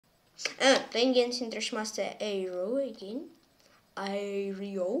Playing against Interest Master Aero again.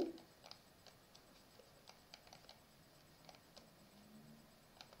 Aero.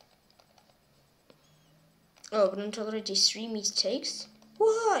 Oh, but not already 3 mistakes?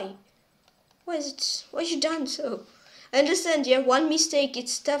 Why? Why you done so? I understand, yeah, 1 mistake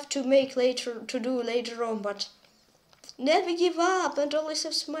it's tough to make to do later on, but never give up and always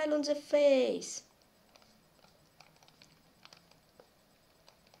have a smile on the face.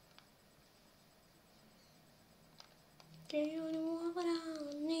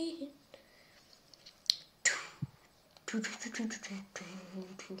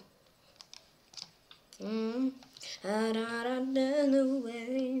 Not another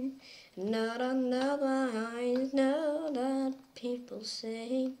way, not another eyes, know that people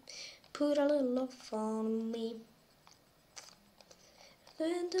say, put a little love on me.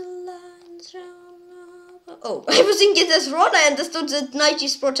 When the lines run over. Oh, I was thinking that's wrong. I understood that night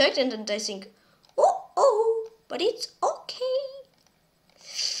is protected, and I think, oh, but it's okay.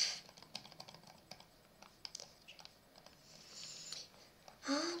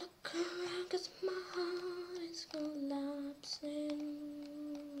 I look around 'cause my heart is collapsing.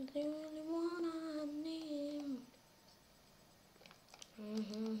 The only one I need.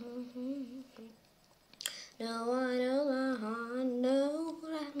 No, I know my heart, no.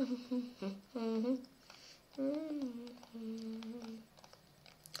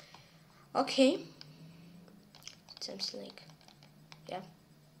 Okay. It sounds like, yeah.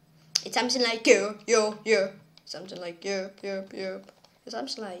 It's something like yeah. Something like yeah. It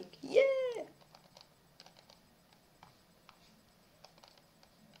sounds like yeah.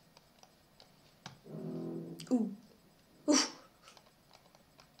 Ooh.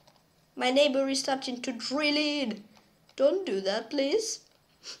 My neighbor is starting to drill in. Don't do that, please.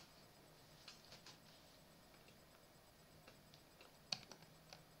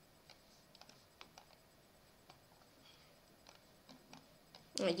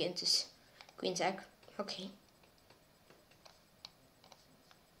 Again, this queen sack. Okay.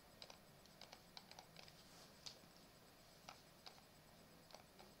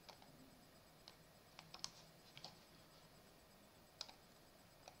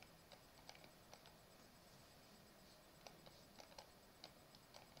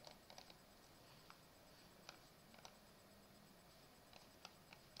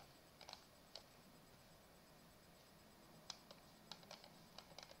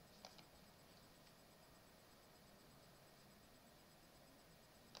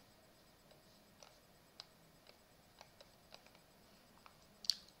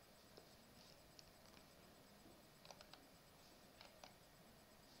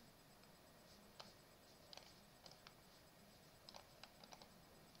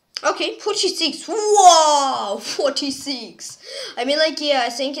 Okay, 46. Wow, 46. I mean, like, yeah, I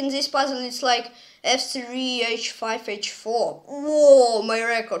think in this puzzle it's like F3, H5, H4. Whoa, my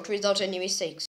record without any mistakes.